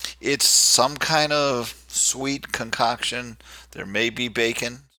It's some kind of sweet concoction. There may be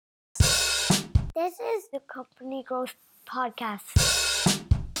bacon. This is the Company Growth Podcast.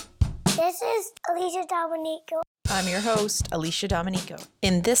 This is Alicia Dominico. I'm your host, Alicia Dominico.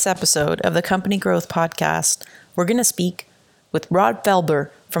 In this episode of the Company Growth Podcast, we're going to speak with Rod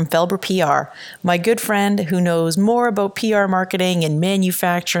Felber from Felber PR, my good friend who knows more about PR marketing and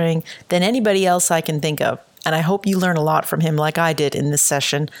manufacturing than anybody else I can think of. And I hope you learn a lot from him like I did in this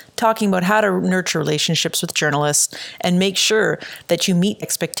session, talking about how to nurture relationships with journalists and make sure that you meet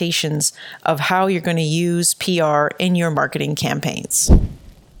expectations of how you're going to use PR in your marketing campaigns.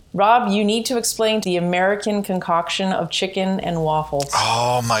 Rob, you need to explain the American concoction of chicken and waffles.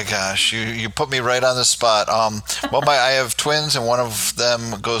 Oh my gosh, you put me right on the spot. I have twins, and one of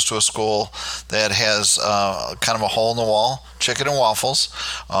them goes to a school that has kind of a hole in the wall, chicken and waffles.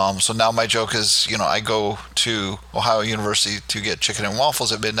 So now my joke is, I go to Ohio University to get chicken and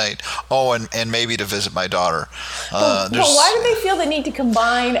waffles at midnight. Oh, and maybe to visit my daughter. But why do they feel the need to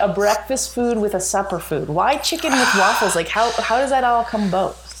combine a breakfast food with a supper food? Why chicken with waffles? Like how does that all come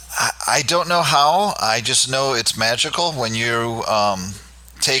about? I don't know how. I just know it's magical when you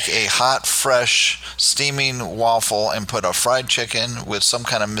take a hot, fresh, steaming waffle and put a fried chicken with some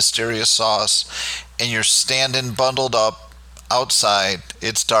kind of mysterious sauce, and you're standing bundled up outside.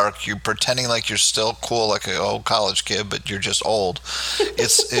 It's dark. You're pretending like you're still cool, like an old college kid, but you're just old.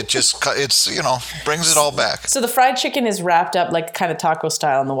 It's brings it all back. So the fried chicken is wrapped up like kind of taco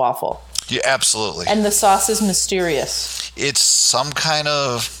style in the waffle. Yeah, absolutely. And the sauce is mysterious. It's some kind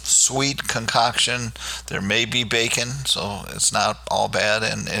of sweet concoction. There may be bacon, so it's not all bad,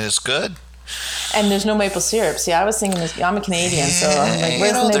 and it's good. And there's no maple syrup. See, I was thinking this. I'm a Canadian, so I'm like,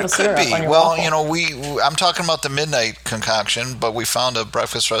 where's the maple syrup on your waffle? I'm talking about the midnight concoction, but we found a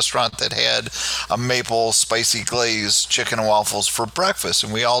breakfast restaurant that had a maple spicy glazed chicken and waffles for breakfast,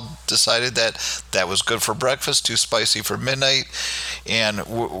 and we all decided that was good for breakfast, too spicy for midnight, and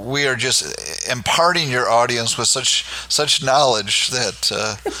we are just imparting your audience with such knowledge that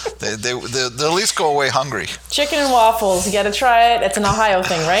they'll at least go away hungry. Chicken and waffles, you got to try it. It's an Ohio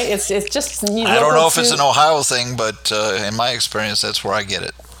thing, right? It's just. I don't know if it's an Ohio thing, but in my experience, that's where I get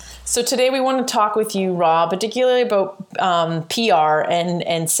it. So today we want to talk with you, Rob, particularly about PR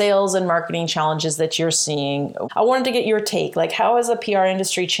and sales and marketing challenges that you're seeing. I wanted to get your take. Like, how has the PR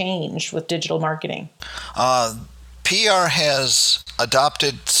industry changed with digital marketing? PR has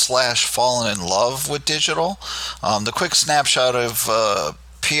adopted / fallen in love with digital. The quick snapshot of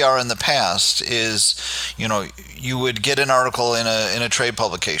PR in the past is, you would get an article in a trade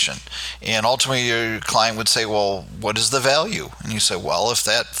publication, and ultimately your client would say, well, what is the value? And you say, well, if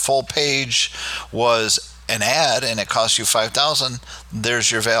that full page was an ad and it cost you $5,000,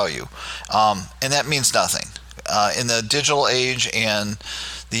 there's your value. And that means nothing. In the digital age, and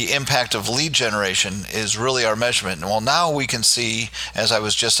the impact of lead generation is really our measurement. Well, now we can see, as I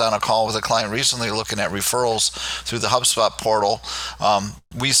was just on a call with a client recently looking at referrals through the HubSpot portal,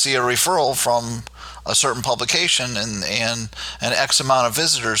 we see a referral from a certain publication and an X amount of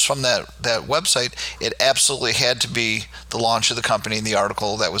visitors from that website. It absolutely had to be the launch of the company and the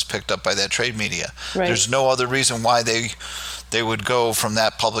article that was picked up by that trade media. Right. There's no other reason why they would go from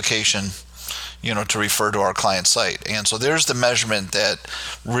that publication to refer to our client site. And so there's the measurement that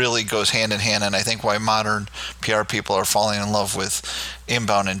really goes hand in hand, and I think why modern PR people are falling in love with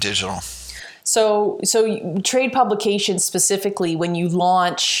inbound and digital. So trade publications specifically, when you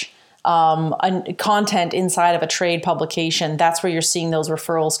launch content inside of a trade publication, that's where you're seeing those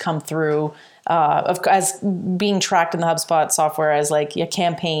referrals come through as being tracked in the HubSpot software as like a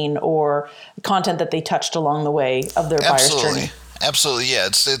campaign or content that they touched along the way of their buyer's journey. Absolutely, yeah.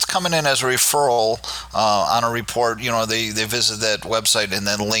 It's coming in as a referral on a report. They visit that website and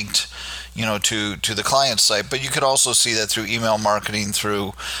then linked, to the client site. But you could also see that through email marketing,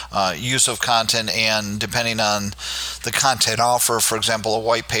 through use of content, and depending on the content offer, for example, a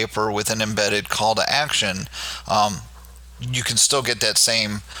white paper with an embedded call to action. You can still get that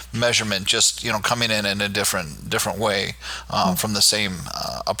same measurement, just coming in a different way from the same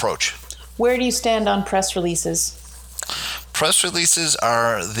approach. Where do you stand on press releases? Press releases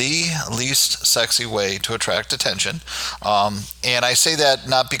are the least sexy way to attract attention, and I say that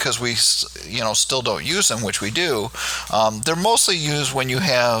not because we, still don't use them, which we do. They're mostly used when you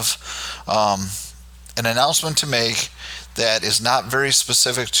have an announcement to make that is not very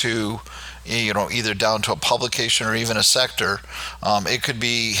specific to either down to a publication or even a sector. It could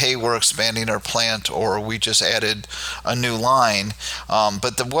be, hey, we're expanding our plant, or we just added a new line.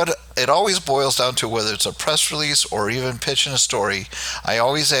 But what it always boils down to, whether it's a press release or even pitching a story, I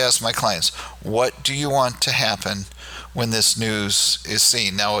always ask my clients, what do you want to happen when this news is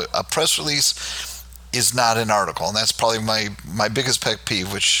seen. Now, a press release is not an article, and that's probably my biggest pet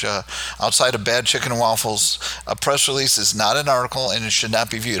peeve, which outside of bad chicken and waffles, a press release is not an article, and it should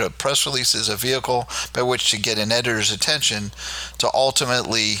not be viewed. A press release is a vehicle by which to get an editor's attention to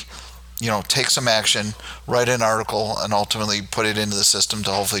ultimately take some action, write an article, and ultimately put it into the system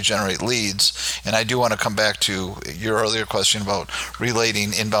to hopefully generate leads. And I do want to come back to your earlier question about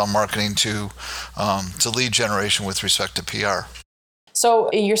relating inbound marketing to lead generation with respect to PR.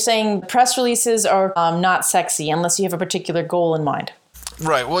 So you're saying press releases are not sexy unless you have a particular goal in mind.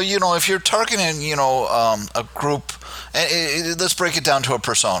 Right. Well, if you're targeting, a group, let's break it down to a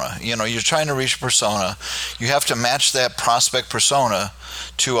persona. You're trying to reach a persona. You have to match that prospect persona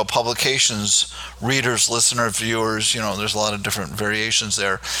to a publication's readers, listeners, viewers. There's a lot of different variations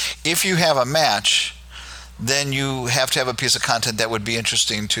there. If you have a match, then you have to have a piece of content that would be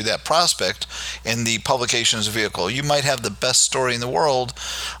interesting to that prospect in the publication's vehicle. You might have the best story in the world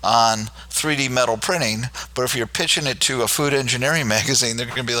on 3D metal printing, but if you're pitching it to a food engineering magazine, they're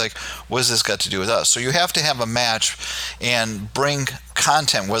going to be like, what has this got to do with us? So you have to have a match and bring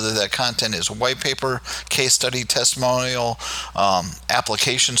content, whether that content is white paper, case study, testimonial,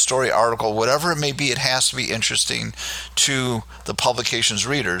 application story, article, whatever it may be, it has to be interesting to the publication's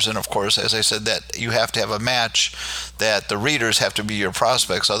readers. And of course, as I said, that you have to have a match that the readers have to be your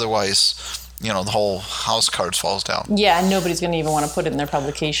prospects. Otherwise, the whole house cards falls down. Yeah, and nobody's going to even want to put it in their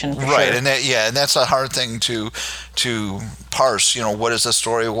publication. Right, sure. and that's a hard thing to parse. What is a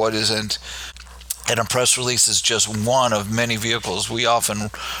story, what isn't. And a press release is just one of many vehicles. We often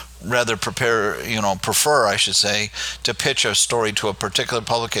rather prefer, I should say, to pitch a story to a particular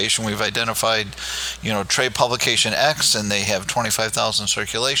publication. We've identified, trade publication X, and they have 25,000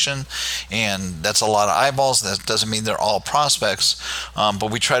 circulation, and that's a lot of eyeballs. That doesn't mean they're all prospects,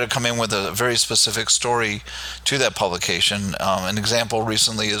 but we try to come in with a very specific story to that publication. An example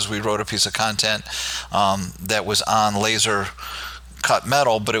recently is we wrote a piece of content that was on laser cut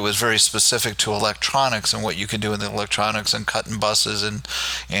metal, but it was very specific to electronics and what you can do in the electronics and cutting buses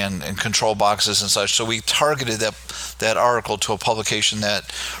and control boxes and such. So we targeted that article to a publication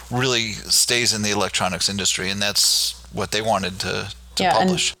that really stays in the electronics industry, and that's what they wanted to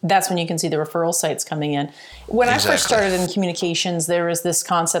publish. And that's when you can see the referral sites coming in. When I first started in communications, there was this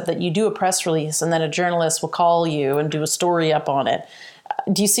concept that you do a press release and then a journalist will call you and do a story up on it.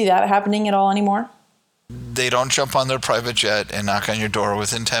 Do you see that happening at all anymore? They don't jump on their private jet and knock on your door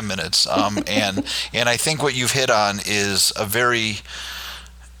within 10 minutes. And I think what you've hit on is a very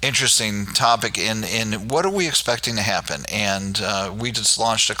interesting topic in what are we expecting to happen. And we just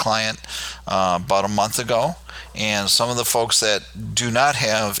launched a client about a month ago. And some of the folks that do not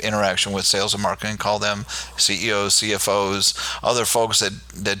have interaction with sales and marketing, call them CEOs, CFOs, other folks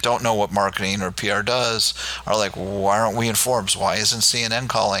that don't know what marketing or PR does, are like, why aren't we in Forbes? Why isn't CNN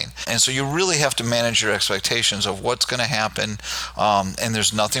calling? And so you really have to manage your expectations of what's going to happen. And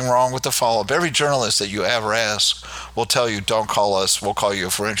there's nothing wrong with the follow-up. Every journalist that you ever ask will tell you, don't call us, we'll call you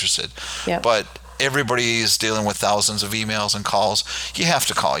if we're interested. Yep. But everybody is dealing with thousands of emails and calls. You have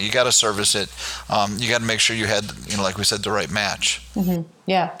to call. You got to service it. You got to make sure you had, like we said, the right match. Mm-hmm.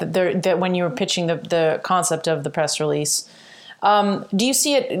 Yeah, that when you were pitching the concept of the press release, do you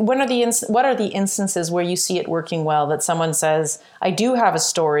see it? What are the instances where you see it working well? That someone says, "I do have a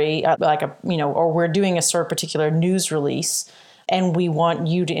story, or we're doing a sort of particular news release, and we want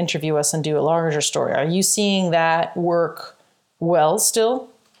you to interview us and do a larger story." Are you seeing that work well still?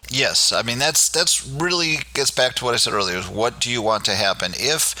 Yes, I mean that's really gets back to what I said earlier. Is what do you want to happen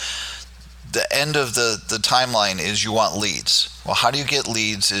if the end of the timeline is you want leads? Well, how do you get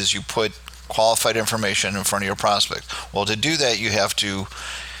leads? Is you put qualified information in front of your prospect. Well, to do that, you have to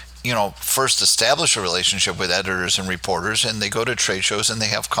first establish a relationship with editors and reporters, and they go to trade shows and they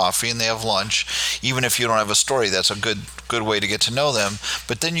have coffee and they have lunch. Even if you don't have a story, that's a good way to get to know them.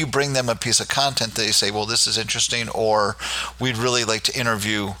 But then you bring them a piece of content that they say, well, this is interesting, or we'd really like to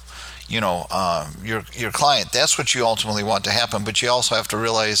interview your client. That's what you ultimately want to happen. But you also have to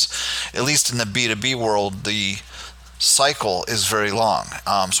realize, at least in the B2B world, the cycle is very long.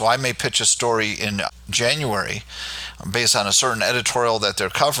 So I may pitch a story in January based on a certain editorial that they're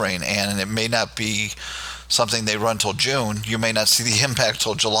covering, and it may not be something they run till June. You may not see the impact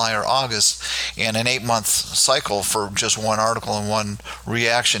till July or August. And an 8-month cycle for just one article and one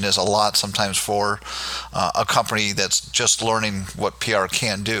reaction is a lot sometimes for a company that's just learning what PR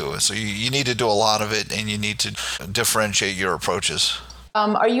can do. So you need to do a lot of it, and you need to differentiate your approaches.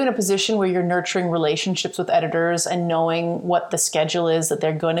 Are you in a position where you're nurturing relationships with editors and knowing what the schedule is that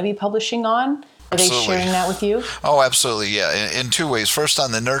they're going to be publishing on? Are they sharing that with you? Oh, absolutely, yeah. In two ways. First,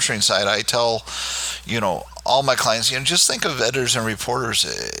 on the nurturing side, I tell, all my clients, just think of editors and reporters,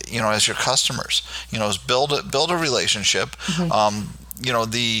 as your customers. Build a relationship.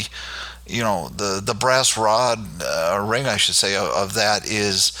 The brass rod ring, I should say, of that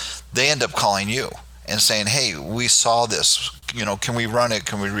is they end up calling you and saying, hey, we saw this. Can we run it?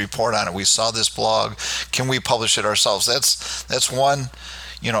 Can we report on it? We saw this blog. Can we publish it ourselves? That's one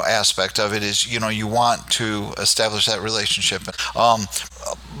aspect of it is, you want to establish that relationship.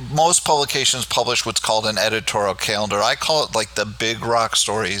 Most publications publish what's called an editorial calendar. I call it like the big rock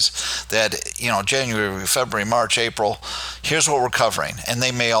stories that, January, February, March, April, here's what we're covering. And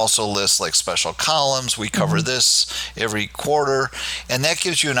they may also list like special columns. We cover this every quarter. And that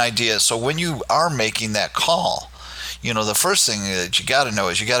gives you an idea. So when you are making that call, the first thing that you got to know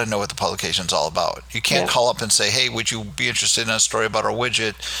is you got to know what the publication's all about. You can't call up and say, hey, would you be interested in a story about our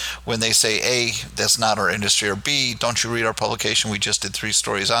widget? When they say, A, that's not our industry, or B, don't you read our publication? We just did 3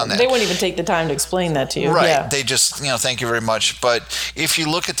 stories on that. They wouldn't even take the time to explain that to you. Right. Yeah. They just, thank you very much. But if you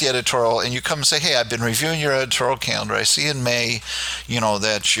look at the editorial and you come and say, hey, I've been reviewing your editorial calendar. I see in May,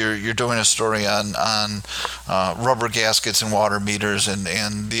 that you're doing a story on rubber gaskets and water meters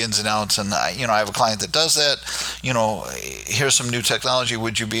and the ins and outs. And, I have a client that does that. Here's some new technology.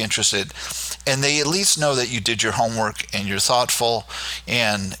 Would you be interested? And they at least know that you did your homework and you're thoughtful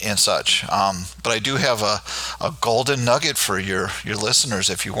and such. But I do have a golden nugget for your listeners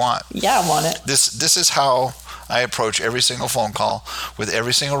if you want. Yeah, I want it. This is how I approach every single phone call with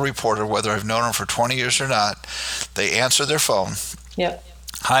every single reporter, whether I've known them for 20 years or not. They answer their phone. Yep.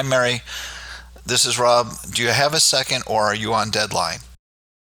 Hi, Mary. This is Rob. Do you have a second, or are you on deadline?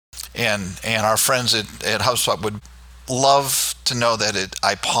 And our friends at HubSpot would love to know that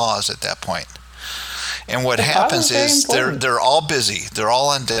I pause at that point. And what happens is they're all busy. They're all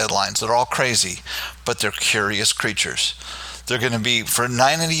on deadlines. They're all crazy, but they're curious creatures. They're going to be, for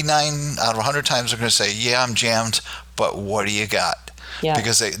 99 out of 100 times, they're going to say, yeah, I'm jammed, but what do you got? Yeah.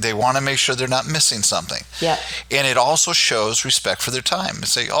 Because they want to make sure they're not missing something. Yeah. And it also shows respect for their time. And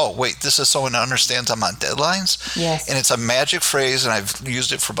say, oh, wait, this is someone that understands I'm on deadlines? Yes. And it's a magic phrase, and I've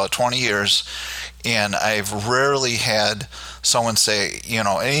used it for about 20 years. And I've rarely had someone say, and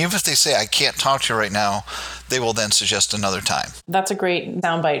even if they say, I can't talk to you right now, they will then suggest another time. That's a great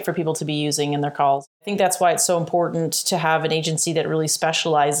soundbite for people to be using in their calls. I think that's why it's so important to have an agency that really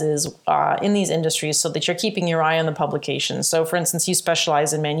specializes in these industries so that you're keeping your eye on the publications. So for instance, you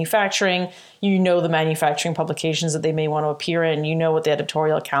specialize in manufacturing, the manufacturing publications that they may want to appear in, what the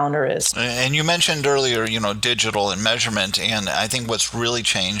editorial calendar is. And you mentioned earlier, digital and measurement. And I think what's really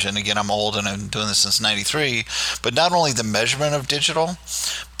changed, and again, I'm old and I'm doing this since 93, but not only the measurement of digital,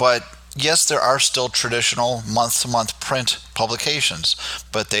 but yes, there are still traditional month-to-month print publications,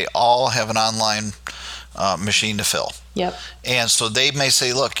 but they all have an online machine to fill. Yep. And so they may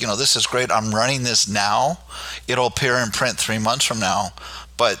say, look, this is great. I'm running this now. It'll appear in print 3 months from now.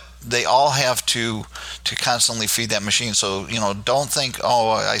 But they all have to constantly feed that machine. So, don't think, oh,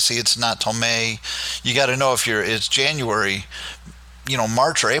 I see it's not till May. You got to know if it's January,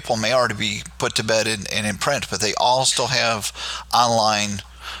 March or April may already be put to bed and in print, but they all still have online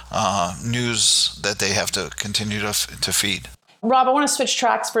news that they have to continue to feed. Rob, I want to switch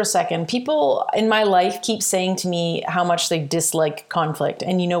tracks for a second. People in my life keep saying to me how much they dislike conflict.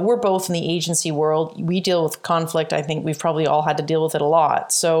 And, we're both in the agency world. We deal with conflict. I think we've probably all had to deal with it a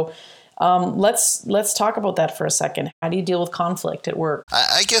lot. So let's talk about that for a second. How do you deal with conflict at work?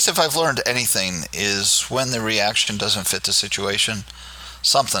 I guess if I've learned anything is when the reaction doesn't fit the situation,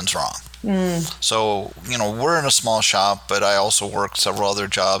 something's wrong. So, we're in a small shop, but I also work several other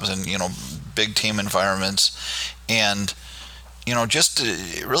jobs in, big team environments. And, just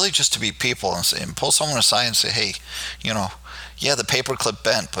to be people and pull someone aside and say, hey, yeah, the paperclip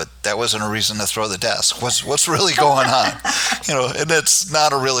bent, but that wasn't a reason to throw the desk. What's really going on? And that's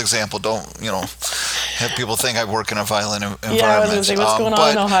not a real example. Don't, have people think I work in a violent environment. Yeah, I was going to say, what's going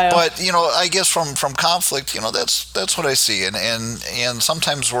on in Ohio? But, I guess from conflict, that's what I see. And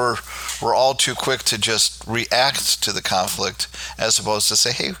sometimes we're all too quick to just react to the conflict as opposed to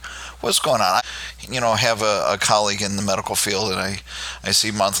say, hey, what's going on? I have a colleague in the medical field, and I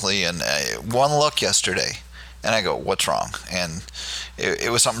see monthly, and one look yesterday. And I go, what's wrong? And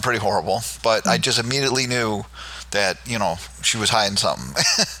it was something pretty horrible, but I just immediately knew that, she was hiding something.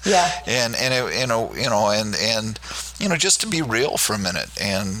 Yeah. and just to be real for a minute.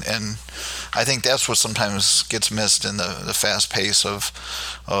 And I think that's what sometimes gets missed in the fast pace of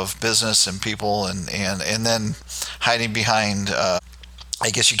business and people and then hiding behind I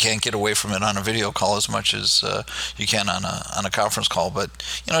guess you can't get away from it on a video call as much as you can on a conference call. But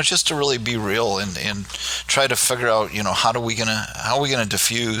just to really be real and try to figure out, how are we gonna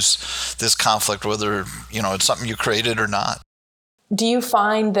diffuse this conflict, whether it's something you created or not. Do you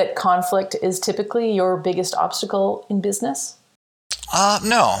find that conflict is typically your biggest obstacle in business?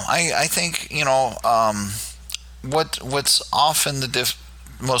 No, I think what's often the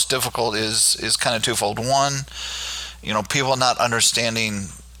most difficult is kind of twofold. One, people not understanding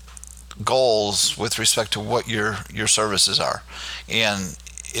goals with respect to what your services are. And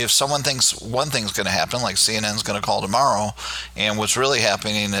if someone thinks one thing's going to happen, like CNN's going to call tomorrow, and what's really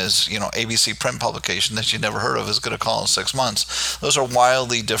happening is, ABC print publication that you never heard of is going to call in 6 months. Those are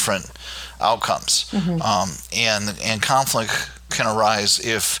wildly different outcomes. And conflict can arise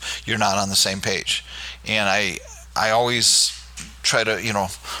if you're not on the same page. And I always try to,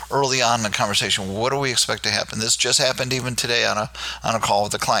 early on in the conversation, what do we expect to happen? This just happened even today on a call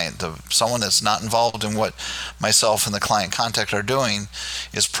with a client. Someone that's not involved in what myself and the client contact are doing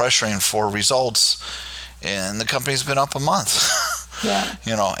is pressuring for results, and the company's been up a month. Yeah.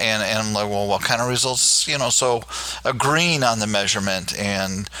 And I'm like, well, what kind of results? So agreeing on the measurement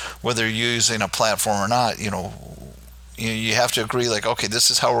and whether you're using a platform or not, you have to agree, like, okay, this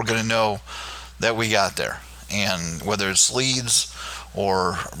is how we're going to know that we got there. And whether it's leads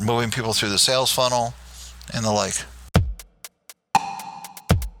or moving people through the sales funnel and the like.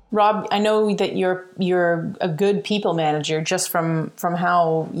 Rob, I know that you're a good people manager just from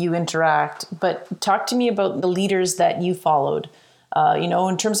how you interact, but talk to me about the leaders that you followed.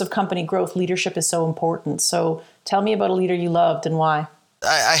 In terms of company growth, leadership is so important. So tell me about a leader you loved and why.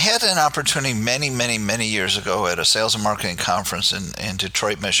 I had an opportunity many, many, many years ago at a sales and marketing conference in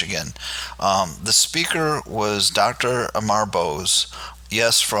Detroit, Michigan. The speaker was Dr. Amar Bose,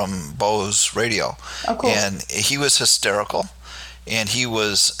 yes, from Bose Radio. Oh, cool. And he was hysterical, and he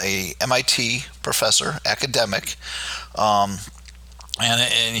was a MIT professor, academic.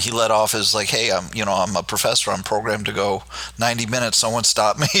 And he led off as like, hey, I'm a professor. I'm programmed to go 90 minutes. Someone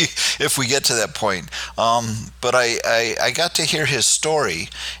stop me if we get to that point. But I got to hear his story.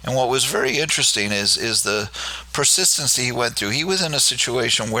 And what was very interesting is the persistence he went through. He was in a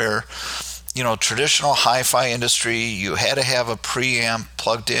situation where, traditional hi-fi industry, you had to have a preamp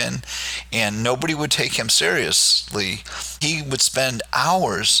plugged in, and nobody would take him seriously. He would spend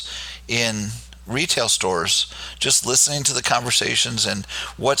hours in retail stores just listening to the conversations and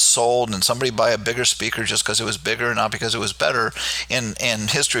what sold, and somebody buy a bigger speaker just because it was bigger, not because it was better. And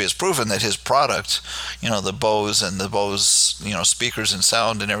history has proven that his product, the Bose and the Bose speakers and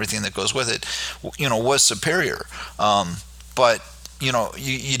sound and everything that goes with it, was superior. But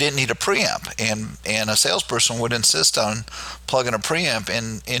you didn't need a preamp, and a salesperson would insist on plugging a preamp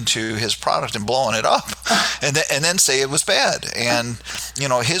into his product and blowing it up, and then say it was bad. And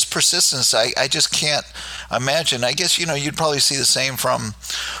his persistence, I just can't imagine. I guess you'd probably see the same from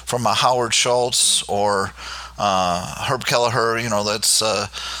a Howard Schultz or Herb Kelleher. That's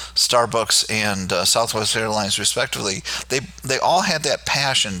Starbucks and Southwest Airlines, respectively. They all had that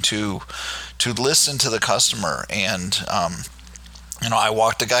passion to listen to the customer. And I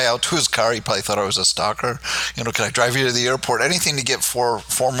walked the guy out to his car. He probably thought I was a stalker. Can I drive you to the airport? Anything to get four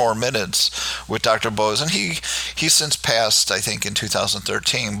more minutes with Dr. Bose. And he's since passed, I think, in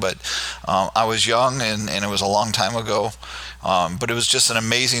 2013. But I was young, and it was a long time ago. But it was just an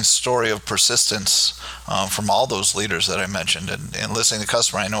amazing story of persistence from all those leaders that I mentioned. And listening to the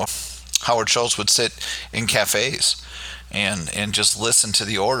customer, I know Howard Schultz would sit in cafes and just listen to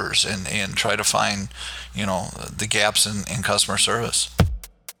the orders and try to find the gaps in customer service.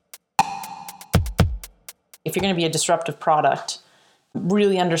 If you're going to be a disruptive product,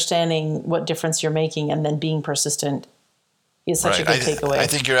 really understanding what difference you're making and then being persistent is such a good takeaway. I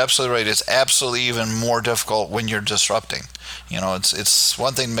think you're absolutely right. It's absolutely even more difficult when you're disrupting. It's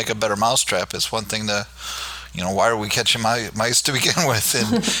one thing to make a better mousetrap. It's one thing to, why are we catching mice to begin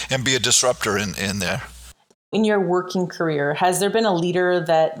with, and be a disruptor in there. In your working career, has there been a leader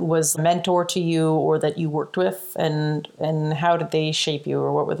that was a mentor to you or that you worked with, and how did they shape you,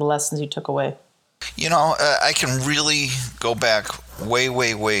 or what were the lessons you took away? I can really go back way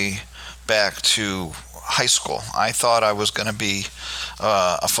back to high school. I thought I was going to be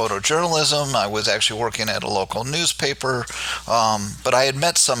a photojournalism. I was actually working at a local newspaper, but I had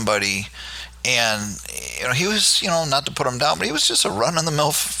met somebody. And, he was, not to put him down, but he was just a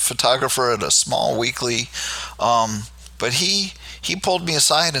run-of-the-mill photographer at a small weekly. But he pulled me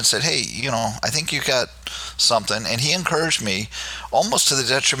aside and said, hey, I think you got something, and he encouraged me, almost to the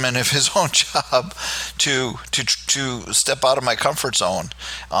detriment of his own job, to step out of my comfort zone.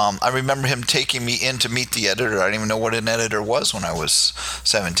 I remember him taking me in to meet the editor. I didn't even know what an editor was when I was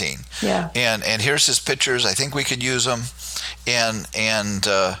 17. Yeah. And here's his pictures. I think we could use them. And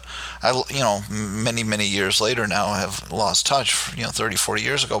I, many years later now, I have lost touch, 30, 40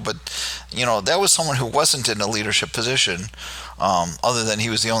 years ago. But, that was someone who wasn't in a leadership position, other than he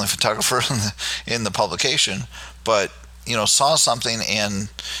was the only photographer in the publication. But, saw something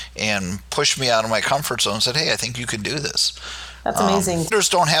and pushed me out of my comfort zone and said, hey, I think you can do this. That's amazing. Leaders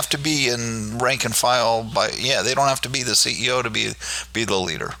don't have to be in rank and file they don't have to be the CEO to be the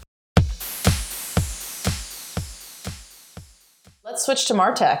leader. Let's switch to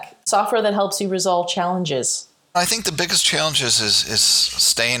MarTech, software that helps you resolve challenges. I think the biggest challenge is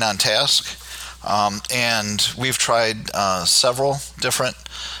staying on task. And we've tried several different,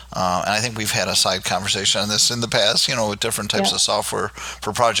 and I think we've had a side conversation on this in the past, with different types of software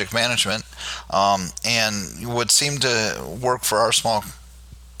for project management. And what seemed to work for our small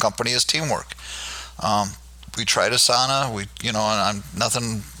company is teamwork. We tried Asana, and I'm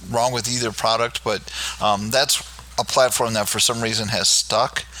nothing wrong with either product, but that's a platform that for some reason has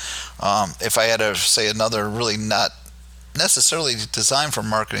stuck. If I had to say another, really not necessarily designed for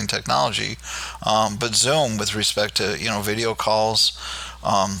marketing technology, but Zoom, with respect to video calls,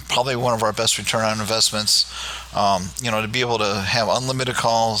 probably one of our best return on investments. To be able to have unlimited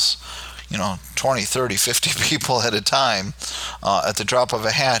calls, 20, 30, 50 people at a time, at the drop of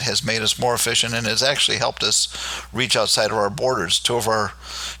a hat, has made us more efficient, and has actually helped us reach outside of our borders. Two of our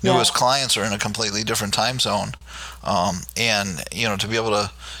newest clients are in a completely different time zone. And to be able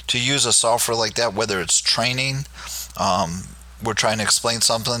to use a software like that, whether it's training, we're trying to explain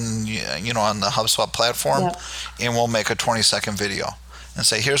something, on the HubSpot platform, and we'll make a 20-second video and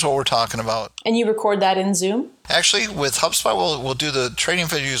say, here's what we're talking about. And you record that in Zoom? Actually, with HubSpot, we'll do the training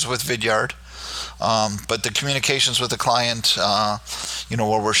videos with Vidyard. But the communications with the client,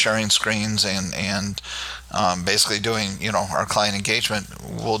 where we're sharing screens and basically doing, our client engagement,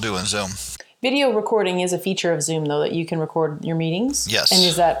 we'll do in Zoom. Video recording is a feature of Zoom, though, that you can record your meetings? Yes. And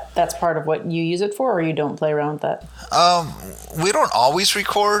that's part of what you use it for, or you don't play around with that? We don't always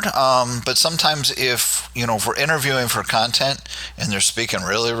record, but sometimes if we're interviewing for content and they're speaking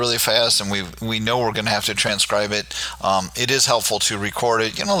really, really fast and we know we're going to have to transcribe it, it is helpful to record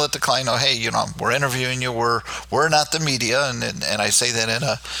it, let the client know, hey, we're interviewing you, we're not the media, and I say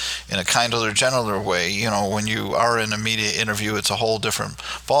that in a kinder, gentler way. When you are in a media interview, it's a whole different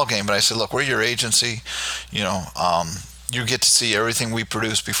ballgame, but I say, look, we're your agency, you get to see everything we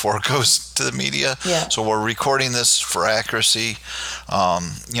produce before it goes to the media. Yeah. So we're recording this for accuracy.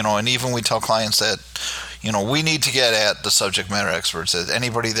 And even we tell clients that, we need to get at the subject matter experts. That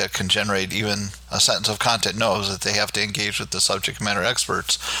anybody that can generate even a sentence of content knows that they have to engage with the subject matter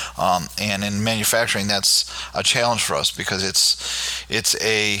experts. And in manufacturing, that's a challenge for us, because it's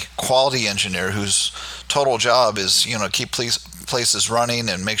a quality engineer whose total job is, keep places running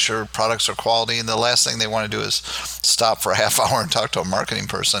and make sure products are quality, and the last thing they want to do is stop for a half hour and talk to a marketing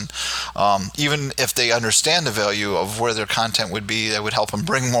person. Even if they understand the value of where their content would be, that would help them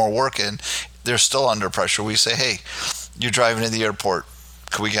bring more work in, they're still under pressure. We say, hey, you're driving to the airport,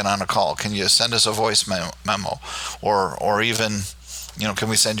 can we get on a call? Can you send us a voice memo? Or even, can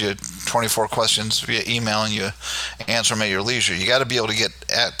we send you 24 questions via email and you answer them at your leisure? You got to be able to get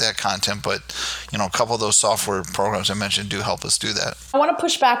at that content, but a couple of those software programs I mentioned do help us do that. I want to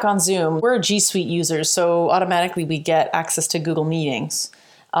push back on Zoom. We're G Suite users, so automatically we get access to Google Meetings.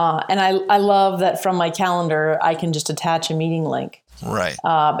 And I love that from my calendar, I can just attach a meeting link. Right.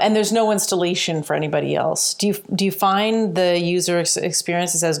 And there's no installation for anybody else. Do you find the user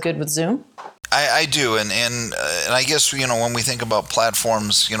experience is as good with Zoom? I do, and I guess when we think about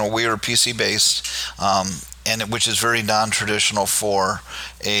platforms, we are PC based, and which is very non-traditional for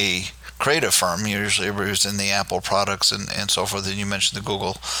a creative firm. Usually everybody's in the Apple products and so forth, and you mentioned the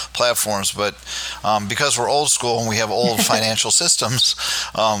Google platforms, but because we're old school and we have old financial systems,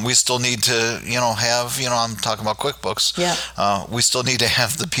 we still need to have, I'm talking about QuickBooks, we still need to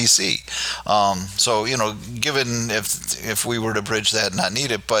have the PC. So given if we were to bridge that, not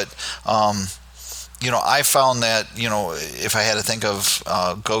need it, but I found that if I had to think of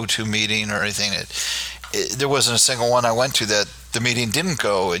go-to meeting or anything, there wasn't a single one I went to that the meeting didn't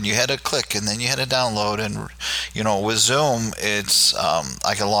go, and you had to click and then you had to download. And with Zoom, it's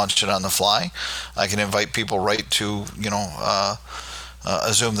I can launch it on the fly. I can invite people right to a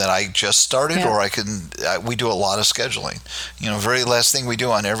Zoom that I just started, or we do a lot of scheduling. Very last thing we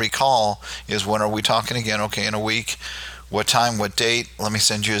do on every call is, when are we talking again? Okay, in a week. What time, what date? Let me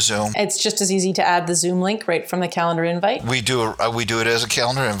send you a Zoom. It's just as easy to add the Zoom link right from the calendar invite. We do it as a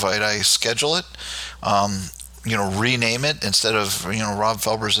calendar invite. I schedule it. Rename it instead of, Rob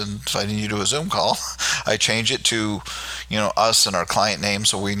Felber's inviting you to a Zoom call. I change it to, us and our client name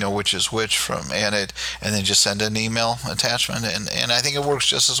so we know which is which and then just send an email attachment. And I think it works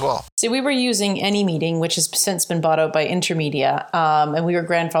just as well. See, we were using AnyMeeting, which has since been bought out by Intermedia, and we were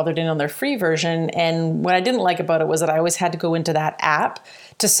grandfathered in on their free version. And what I didn't like about it was that I always had to go into that app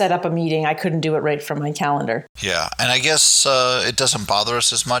to set up a meeting. I couldn't do it right from my calendar. Yeah, and I guess it doesn't bother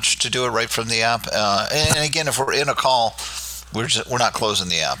us as much to do it right from the app. And again, if we're in a call, we're not closing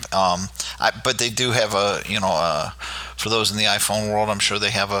the app. But they do have for those in the iPhone world, I'm sure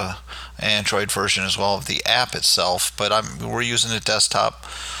they have an Android version as well of the app itself. But we're using a desktop,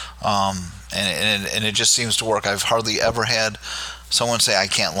 and it just seems to work. I've hardly ever had someone say I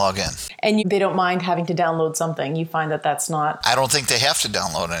can't log in. And they don't mind having to download something. You find that that's not... I don't think they have to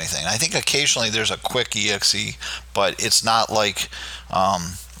download anything. I think occasionally there's a quick exe, but it's not like,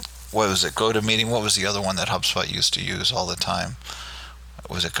 what was it, GoToMeeting? What was the other one that HubSpot used to use all the time?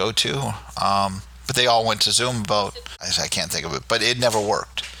 Was it GoTo? But they all went to Zoom I can't think of it, but it never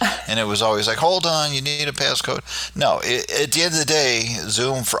worked. And it was always like, hold on, you need a passcode. No, at the end of the day,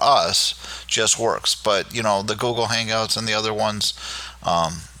 Zoom for us just works. But, the Google Hangouts and the other ones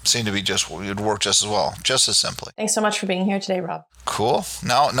seem to be it work just as well, just as simply. Thanks so much for being here today, Rob. Cool.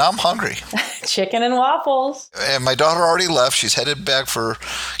 Now I'm hungry. Chicken and waffles. And my daughter already left. She's headed back for,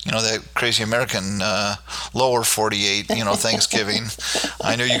 that crazy American lower 48, Thanksgiving.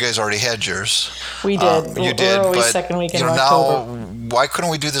 I know you guys already had yours. We did. You did. We're always but, second week in October. Now, why couldn't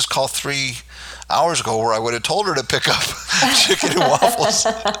we do this call 3 hours ago where I would have told her to pick up chicken and waffles?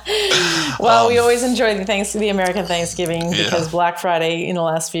 Well, we always enjoy the American Thanksgiving because Black Friday in the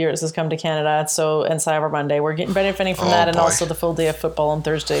last few years has come to Canada. And Cyber Monday. We're getting benefiting from that, and also the full day of football on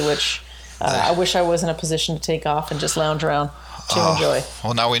Thursday, which I wish I was in a position to take off and just lounge around to enjoy.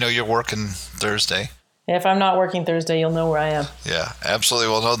 Well, now we know you're working Thursday. If I'm not working Thursday, you'll know where I am. Yeah, absolutely.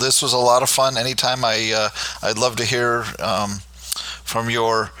 Well, no, this was a lot of fun. Anytime I'd love to hear from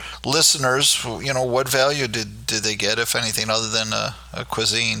your listeners, what value did they get, if anything, other than a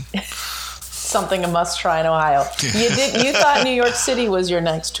cuisine? Something a must try in Ohio. You thought New York City was your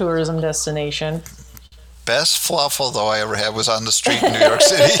next tourism destination. Best falafel though I ever had was on the street in New York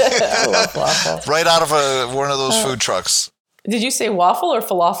City. I love falafel. Right out of one of those food trucks. Did you say waffle or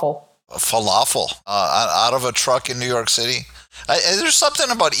falafel? Falafel out of a truck in New York City. There's something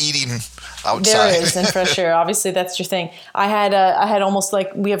about eating outside. There is, and fresh air. Obviously, that's your thing. I had almost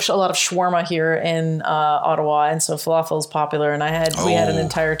like, we have a lot of shawarma here in Ottawa, and so falafel is popular. And we had an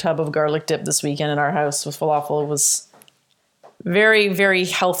entire tub of garlic dip this weekend in our house with falafel. It was very, very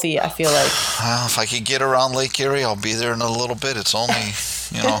healthy, I feel like. Well, if I could get around Lake Erie, I'll be there in a little bit. It's only, I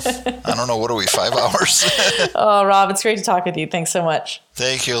don't know, what are we, 5 hours? Oh, Rob, it's great to talk with you. Thanks so much.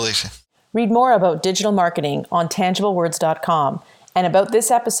 Thank you, Alicia. Read more about digital marketing on tangiblewords.com. And about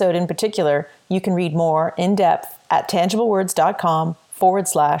this episode in particular, you can read more in depth at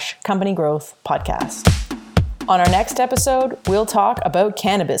tangiblewords.com/company growth podcast. On our next episode, we'll talk about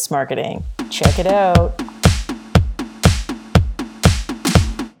cannabis marketing. Check it out.